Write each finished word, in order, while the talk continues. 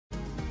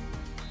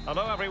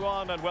Hello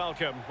everyone and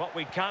welcome. What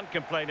we can't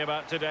complain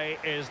about today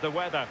is the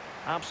weather.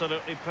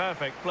 Absolutely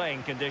perfect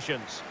playing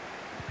conditions.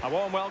 A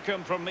warm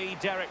welcome from me,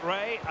 Derek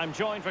Ray. I'm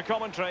joined for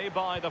commentary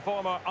by the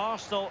former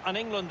Arsenal and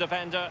England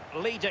defender,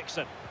 Lee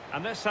Dixon.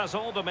 And this has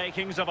all the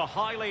makings of a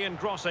highly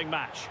engrossing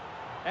match.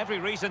 Every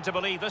reason to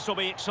believe this will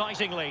be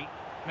exciting, Lee.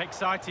 I'm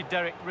excited,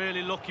 Derek.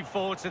 Really looking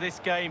forward to this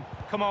game.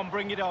 Come on,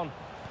 bring it on.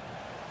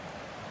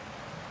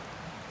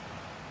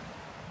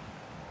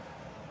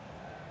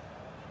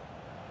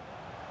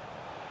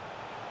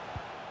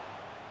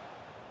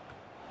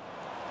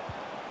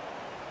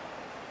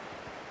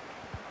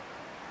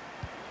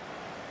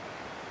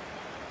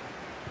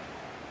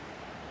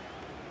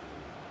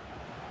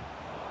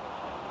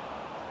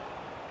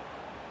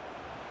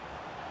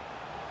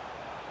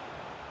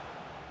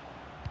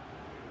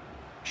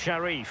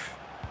 Sharif.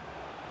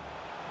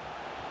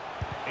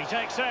 He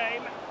takes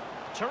aim.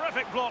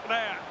 Terrific block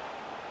there.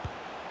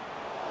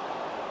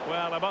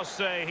 Well, I must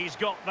say he's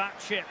got that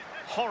chip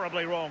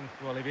horribly wrong.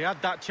 Well, if he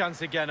had that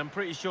chance again, I'm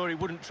pretty sure he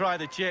wouldn't try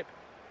the chip.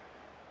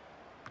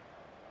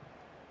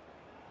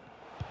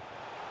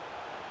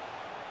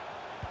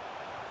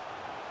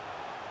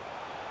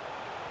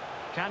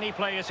 Can he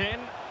play it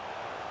in?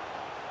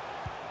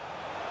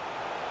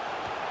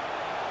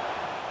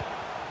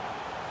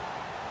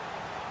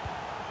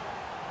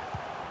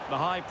 The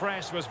high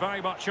press was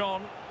very much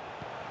on.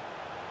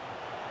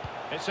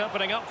 It's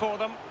opening up for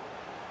them.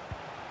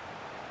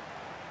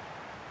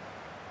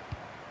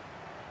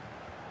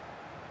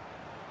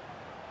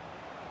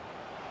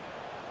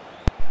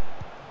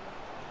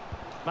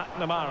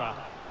 McNamara.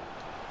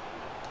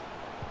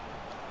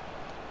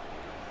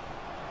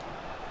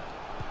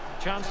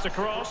 Chance to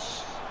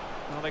cross.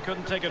 Well, they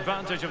couldn't take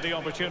advantage of the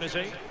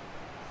opportunity.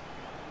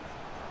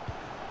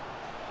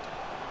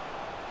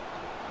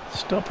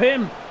 Stop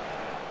him.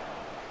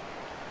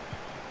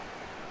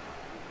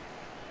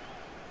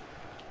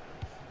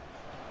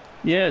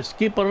 Yes,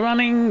 keep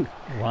running.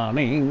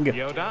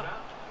 Yoda.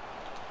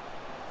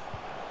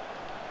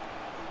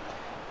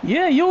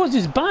 Yeah, yours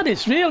is bad.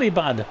 It's really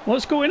bad.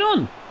 What's going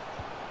on?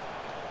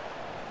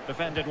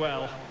 Defended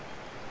well.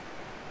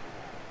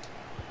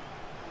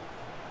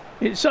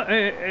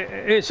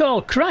 It's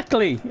all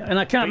crackly, and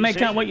I can't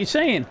make out what you're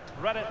saying.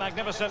 Read it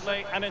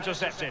magnificently and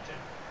intercepted.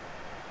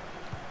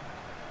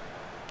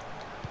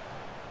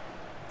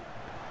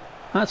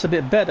 That's a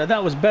bit better.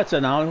 That was better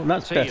now.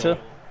 That's better.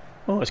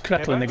 Oh, it's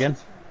crackling again.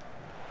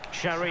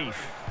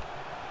 Sharif.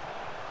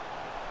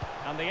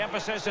 And the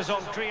emphasis is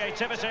on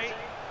creativity.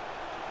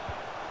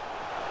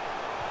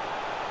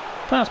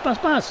 Pass, pass,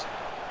 pass.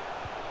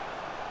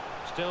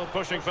 Still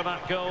pushing for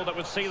that goal that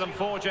would see them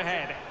forge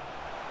ahead.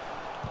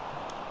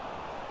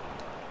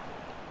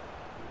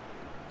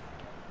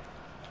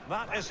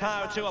 That is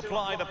how to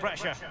apply the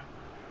pressure.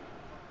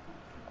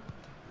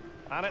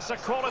 And it's a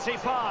quality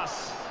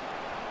pass.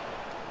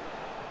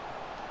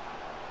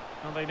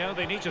 And they know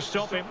they need to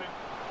stop him.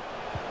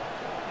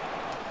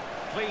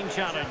 Clean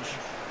challenge.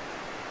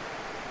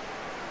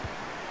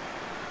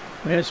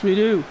 Yes, we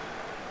do.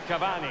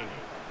 Cavani.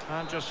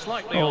 And just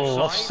slightly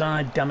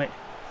offside, damn it.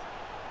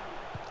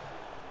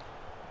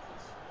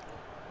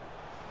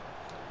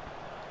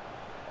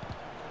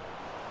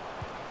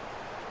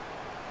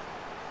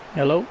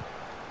 Hello?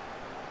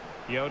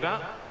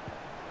 Yoda.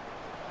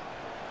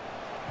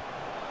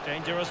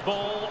 Dangerous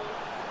ball.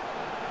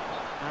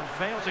 And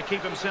failed to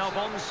keep himself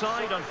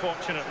onside,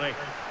 unfortunately.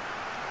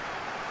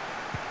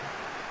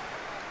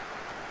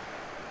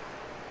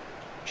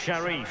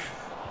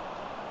 Sharif.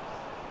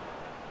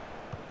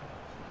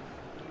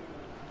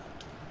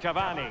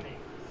 Cavani.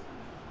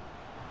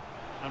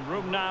 And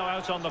room now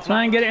out on the floor.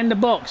 Try and get it in the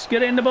box.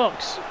 Get it in the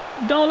box.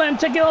 Don't let him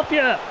take it off you.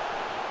 Well,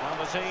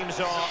 the teams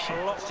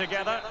are locked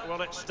together.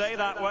 Will it stay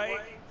that way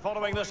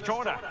following this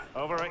corner?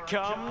 Over it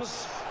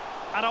comes.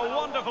 And a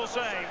wonderful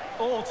save.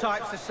 All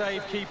types of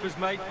save keepers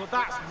make, but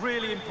that's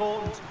really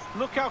important.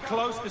 Look how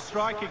close the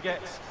striker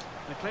gets.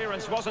 The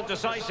clearance wasn't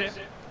decisive.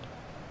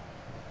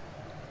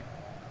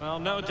 Well,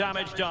 no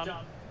damage done.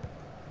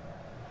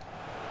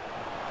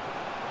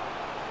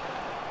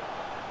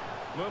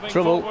 Moving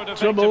forward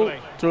effectively.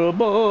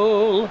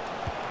 Trouble.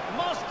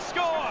 Must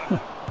score.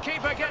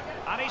 Keeper get,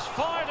 and he's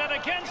fired it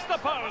against the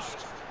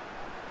post.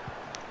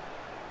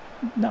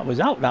 That was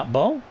out, that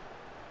ball.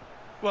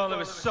 Well, it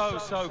was so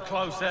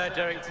close there,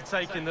 Derek, to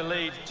taking the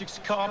lead.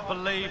 Just can't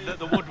believe that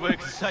the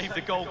woodwork saved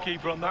the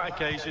goalkeeper on that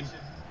occasion.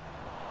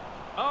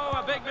 Oh,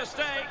 a big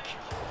mistake.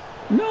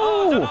 No.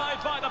 Oh,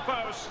 denied by the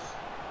post.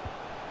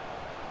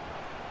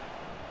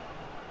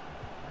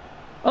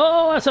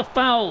 Oh, that's a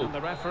foul. And the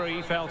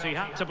referee felt he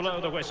had to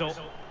blow the whistle.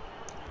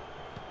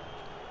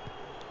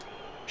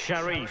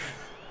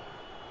 Sharif.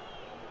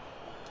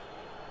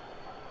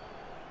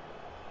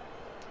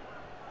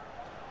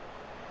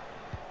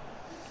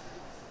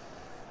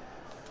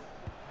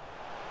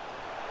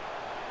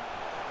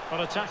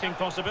 But attacking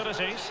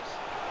possibilities.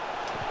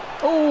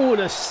 Oh,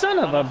 the son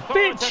of a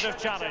bitch.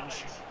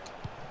 Challenge.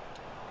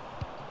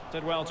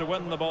 Did well to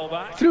win the ball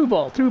back. Through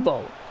ball.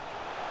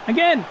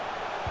 Again.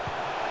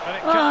 But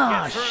it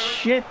can't get through.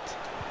 Shit.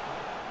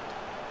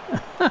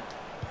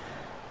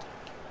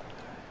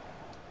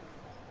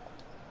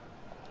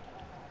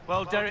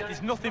 Well, Derek,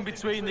 there's nothing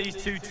between these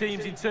two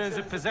teams in terms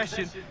of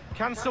possession.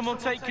 Can someone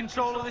take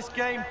control of this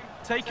game?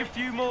 Take a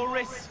few more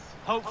risks?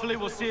 Hopefully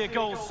we'll see a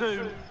goal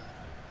soon.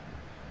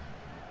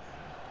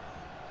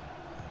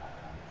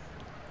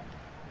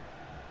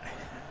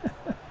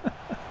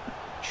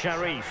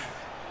 Sharif.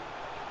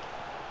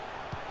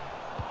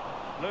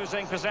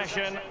 Losing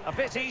possession a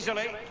bit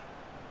easily.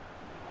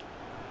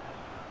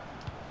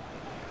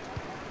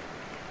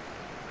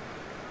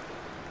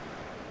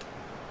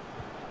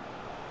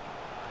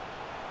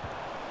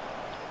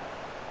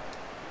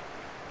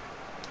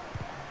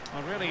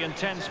 A really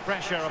intense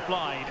pressure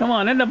applied. Come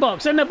on, in the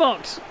box, in the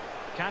box.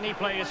 Can he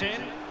play it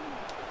in?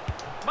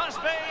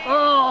 Must be.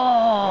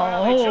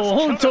 Oh,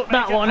 Well, who took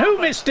that one? Who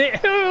missed it?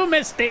 Who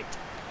missed it?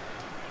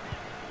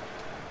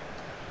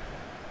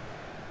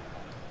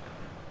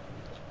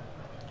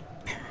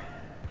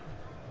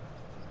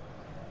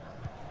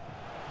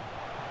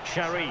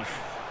 Sharif.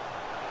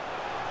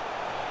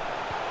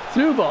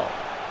 Through ball.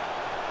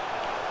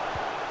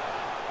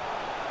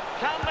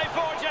 Can they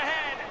forge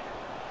ahead?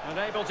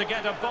 Unable to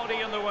get a body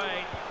in the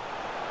way.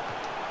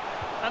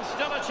 And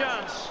still a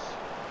chance.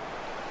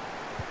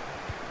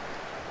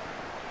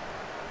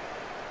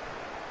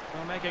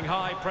 Well, making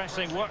high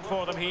pressing work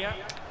for them here.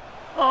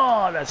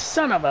 Oh, the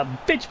son of a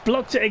bitch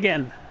blocked it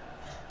again.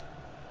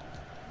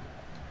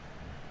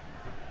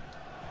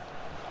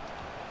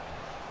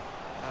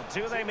 And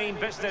do they mean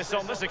business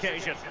on this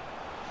occasion?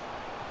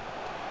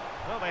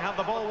 Well, they have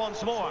the ball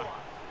once more.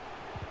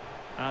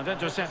 And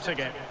intercepts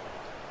again.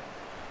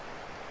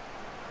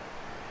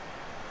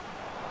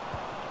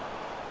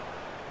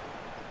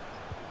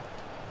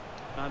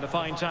 And a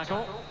fine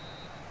tackle.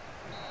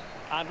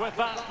 And with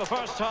that, the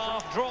first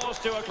half draws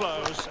to a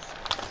close.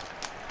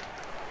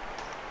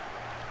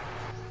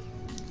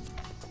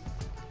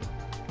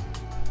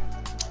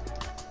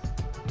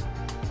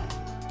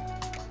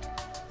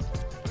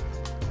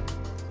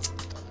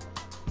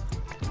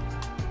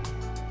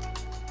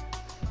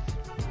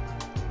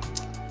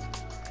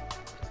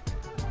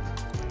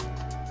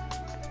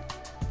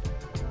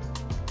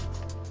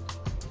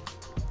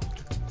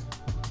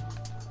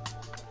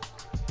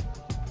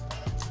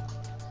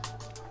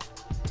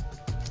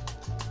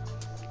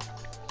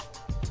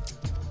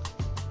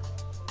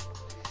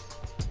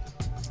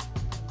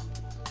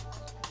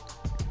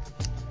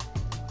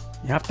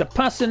 You have to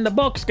pass in the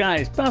box,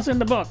 guys. Pass in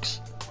the box.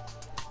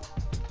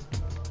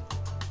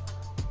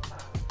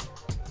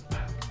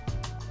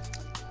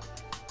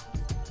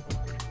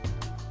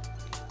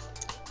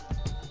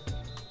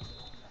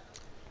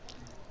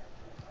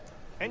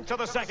 Into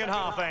the second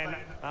half then,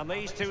 and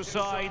these two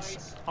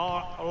sides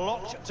are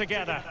locked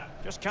together.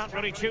 Just can't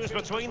really choose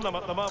between them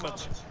at the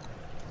moment.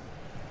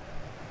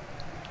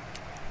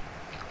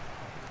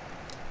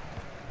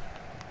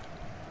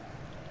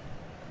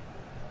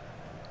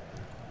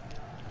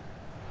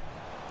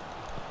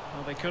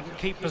 Well, they couldn't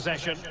keep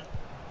possession.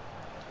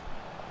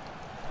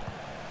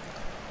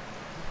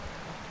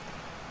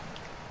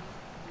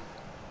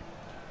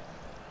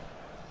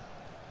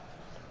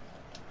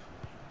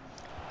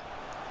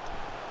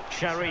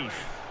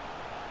 Sharif.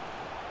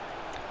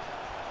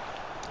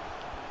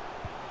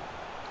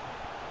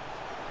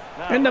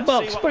 Now, In the let's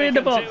box, see what put it they in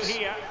the can do box.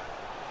 here.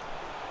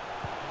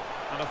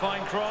 And a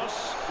fine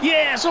cross.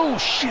 Yes! Oh,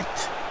 shit!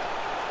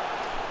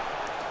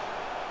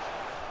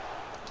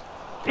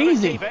 Couldn't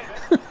Easy. keep it.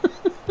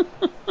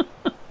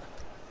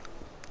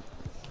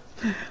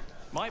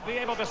 Might be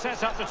able to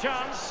set up the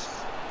chance.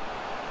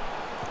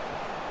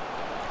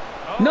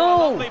 Oh, No!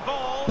 a lovely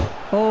ball.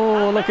 Oh,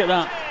 And look at there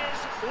that. it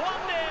is,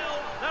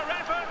 1-0. Their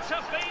efforts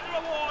have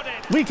been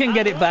rewarded. We can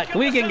get And it back. look at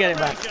We the can get it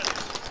back.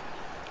 celebrations.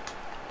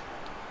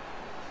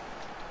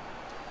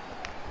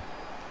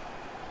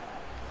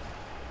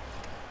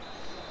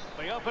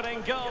 The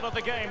opening goal of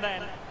the game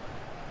then.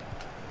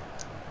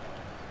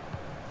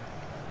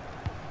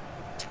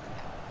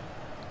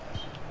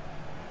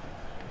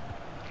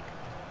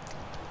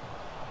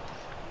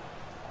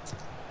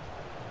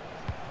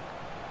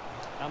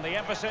 And the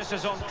emphasis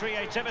is on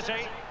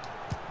creativity.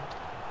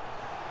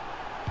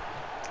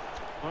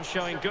 Well,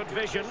 showing good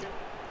vision.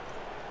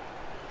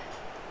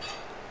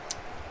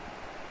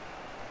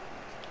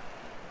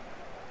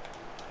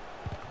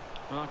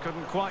 Well,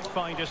 couldn't quite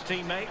find his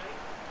teammate.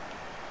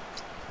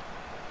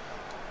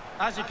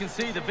 As you can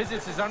see, the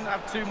visitors don't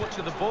have too much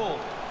of the ball.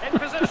 In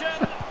position.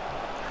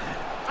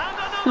 And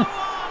another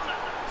one.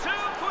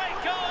 Two quick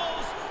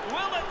goals.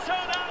 Will it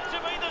turn out to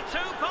be the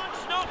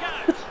two-punch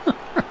knockout?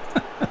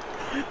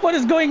 What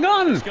is going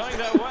on? It's going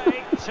their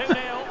way.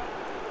 2-0.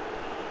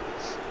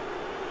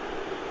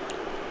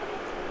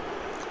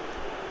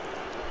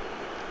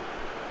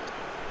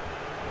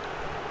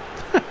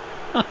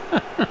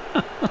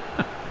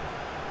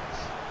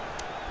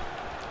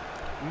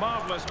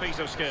 Marvellous piece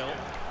of skill.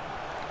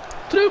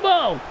 Through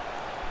ball.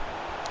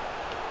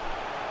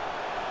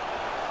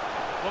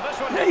 Well, this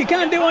one No, you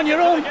can't do on your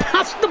own.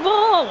 Pass the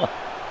ball.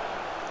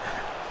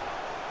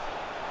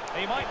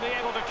 He might be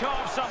able to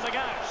carve something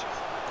out.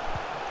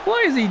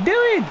 What is he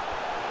doing?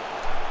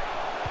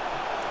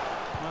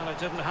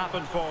 didn't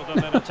happen for them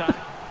in attack.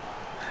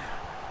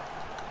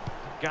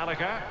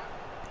 Gallagher.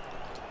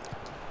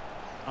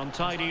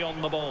 Untidy on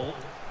the ball.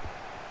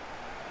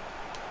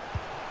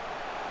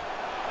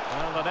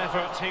 Well, an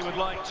effort he would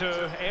like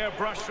to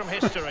airbrush from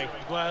history.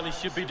 Well, he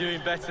should be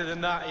doing better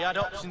than that. He had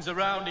options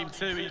around him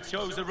too. He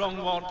chose the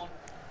wrong one.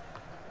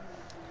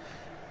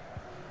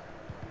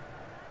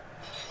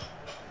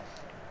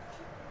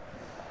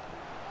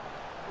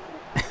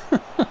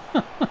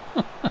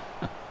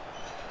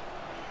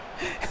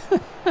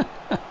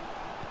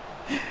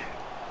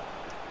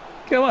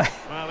 Come on.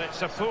 Well,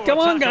 it's a poor Come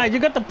on, tackle. guys. You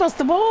got to pass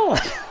the ball.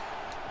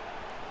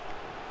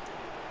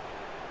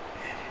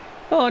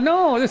 Oh,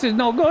 no. This is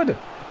no good.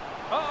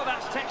 Oh,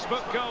 that's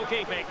textbook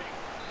goalkeeping.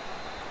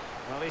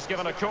 Well, he's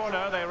given a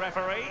corner, the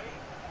referee.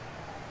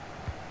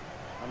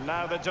 And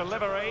now the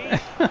delivery.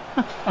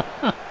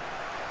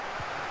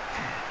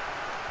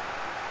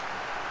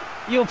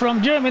 You're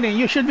from Germany.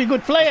 You should be a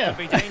good player.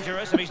 Could be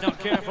dangerous if he's not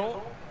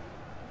careful.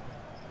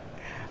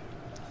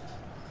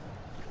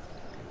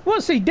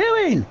 What's he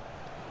doing?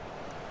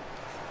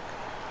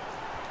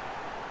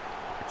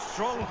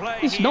 Strong play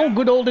It's here. no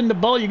good holding the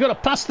ball. You got to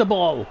pass the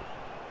ball.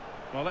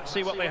 Well, let's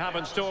see what they have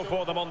in store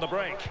for them on the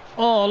break.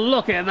 Oh,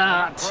 look at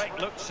That that.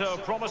 break looks so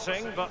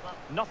promising, but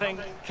nothing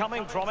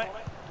coming from it.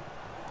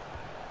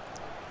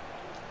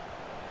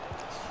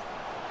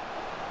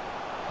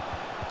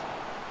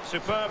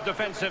 Superb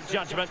defensive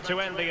judgment to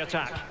end the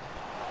attack.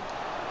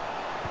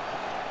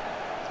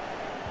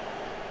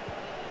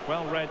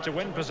 Well read to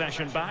win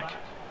possession back.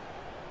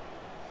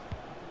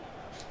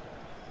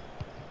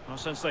 Well,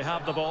 since they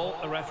have the ball,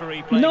 the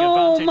referee playing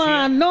No, advantage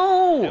man, here.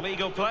 no.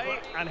 Illegal play,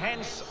 and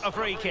hence a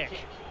free kick.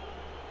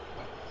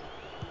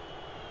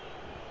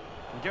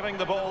 Giving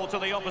the ball to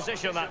the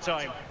opposition that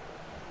time.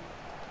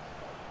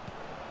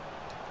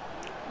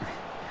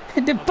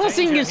 The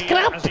passing Danger is here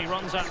crap. as he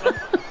runs at them.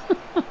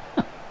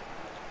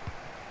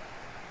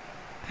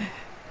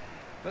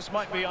 This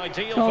might be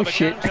ideal Oh, for the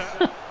shit.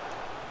 counter.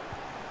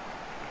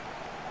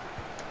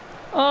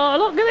 Oh,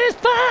 look at this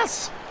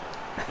pass.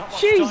 Not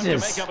much Jesus. time to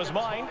make up his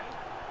mind.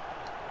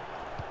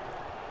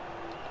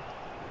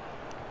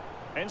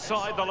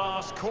 Inside the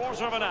last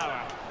quarter of an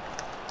hour.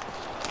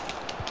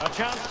 A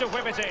chance to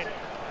whip it in.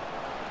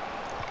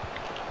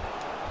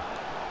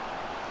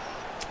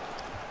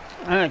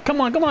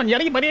 Come on,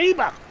 Yariba,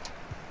 Yariba.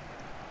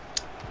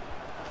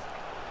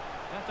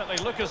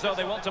 Definitely look as though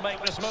they want to make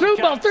this move Through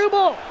ball, count. through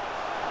ball.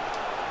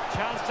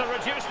 Chance to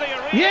reduce the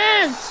arena.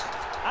 Yes.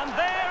 And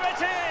there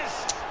it is.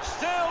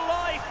 Still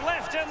life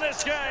left in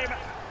this game.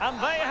 And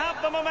they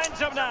have the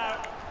momentum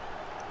now.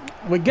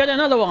 We get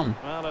another one.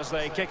 Well, as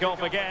they kick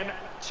off again,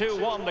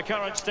 2-1 the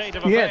current state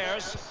of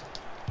Yes. affairs.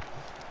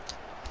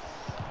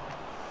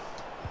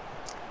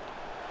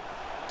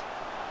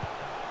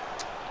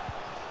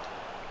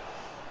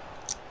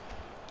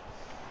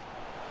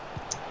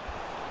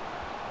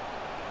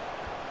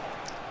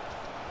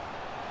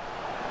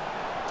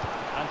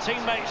 And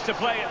teammates to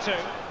play it to.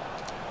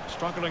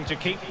 Struggling to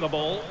keep the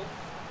ball.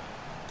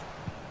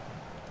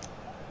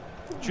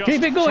 Just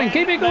Keep it going, 10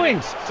 keep it going.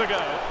 minutes to go.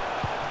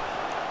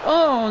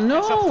 Oh, It's a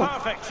no.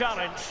 perfect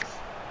challenge.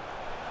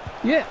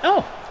 Yeah,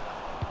 oh.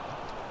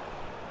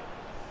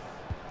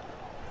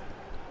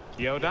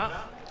 Yoda.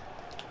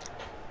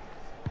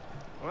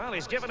 Well,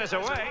 he's given it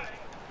away.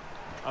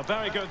 A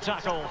very good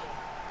tackle.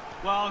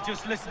 Well,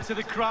 just listen to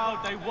the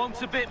crowd. They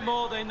want a bit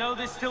more. They know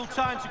there's still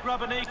time to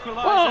grab an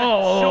equaliser.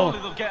 Oh. Surely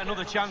they'll get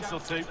another chance or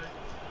two.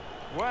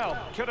 Well,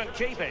 couldn't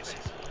keep it.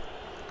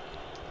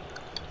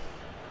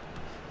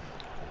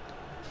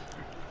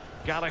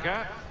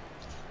 Gallagher.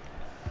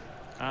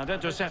 And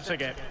intercepts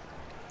again.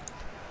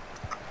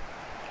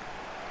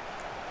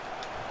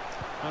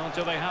 Well,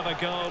 do they have a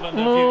goal in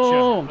the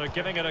Oh. future? They're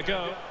giving it a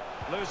go.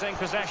 Losing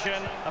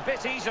possession a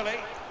bit easily.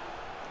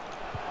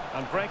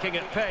 And breaking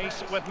at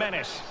pace with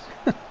menace.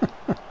 And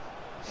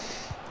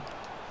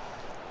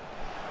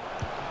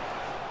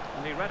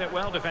he read it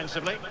well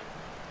defensively.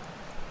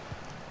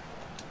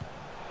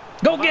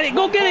 Go get it,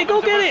 go get it,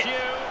 go get it.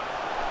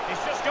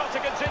 He's just got to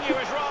continue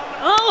his run.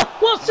 Oh,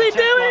 what's he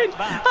doing?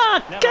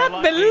 I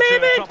can't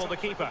believe it. Trouble the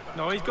keeper.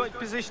 No, he's got his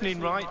positioning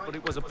right, but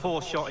it was a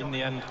poor shot in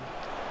the end.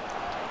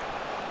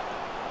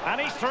 And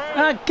he's through.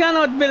 I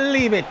cannot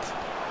believe it.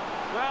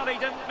 Well, he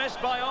didn't miss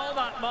by all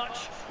that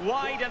much.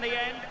 Wide in the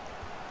end.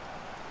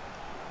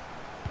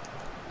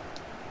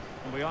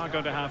 And we are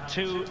going to have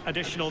 2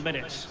 additional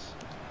minutes.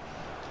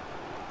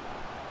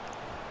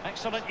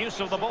 Excellent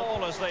use of the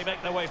ball as they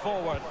make their way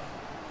forward.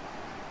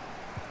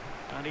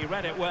 And he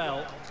read it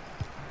well.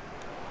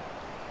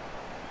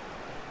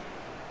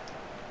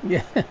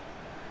 Yeah.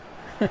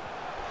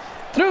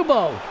 Through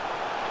ball.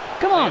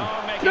 Come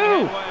on.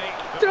 Through.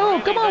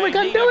 Through. Come on, we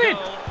can do it.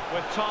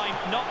 With time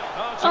not,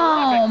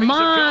 Oh, terrific piece of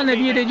man, if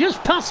you'd goalkeeping. have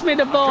just passed me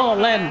the ball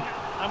then.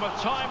 And with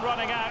time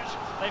running out,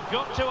 they've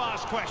got to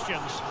ask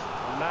questions.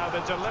 And now the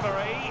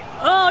delivery.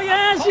 Oh,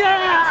 yes,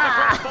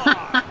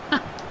 yeah.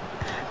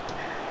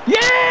 He's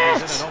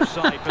Yes. in an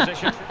offside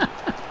position.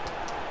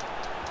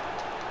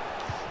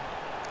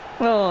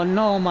 Oh,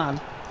 no, man.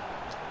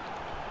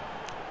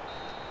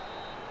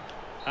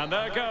 And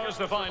there goes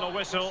the final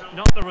whistle.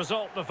 Not the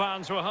result the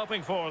fans were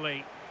hoping for,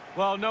 Lee.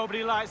 Well,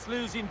 nobody likes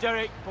losing,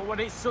 Derek, but when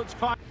it's such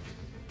fine...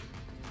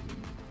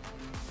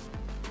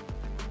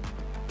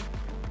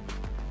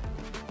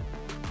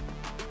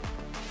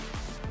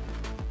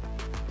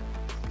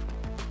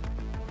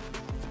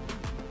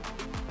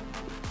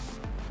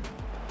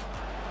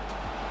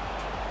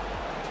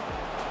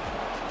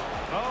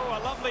 Oh,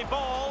 a lovely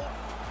ball.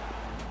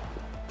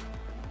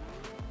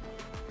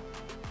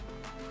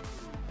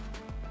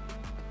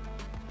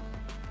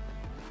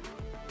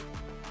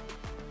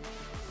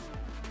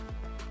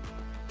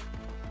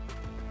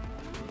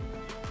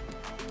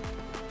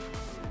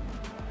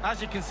 As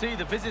you can see,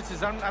 the visitors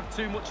haven't had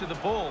too much of the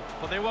ball,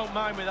 but they won't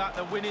mind with that.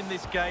 They're winning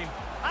this game.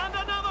 And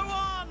another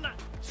one!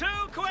 2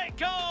 quick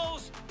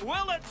goals!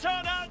 Will it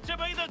turn out to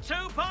be the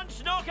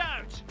 2-punch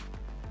knockout?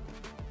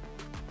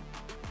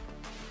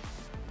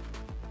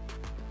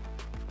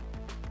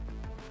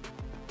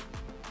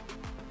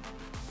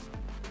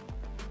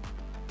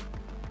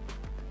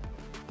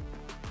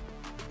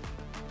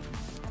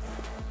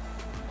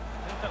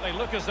 They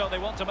look as though they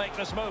want to make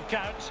this move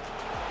count.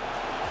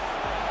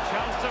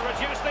 Chance to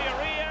reduce the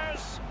arrears.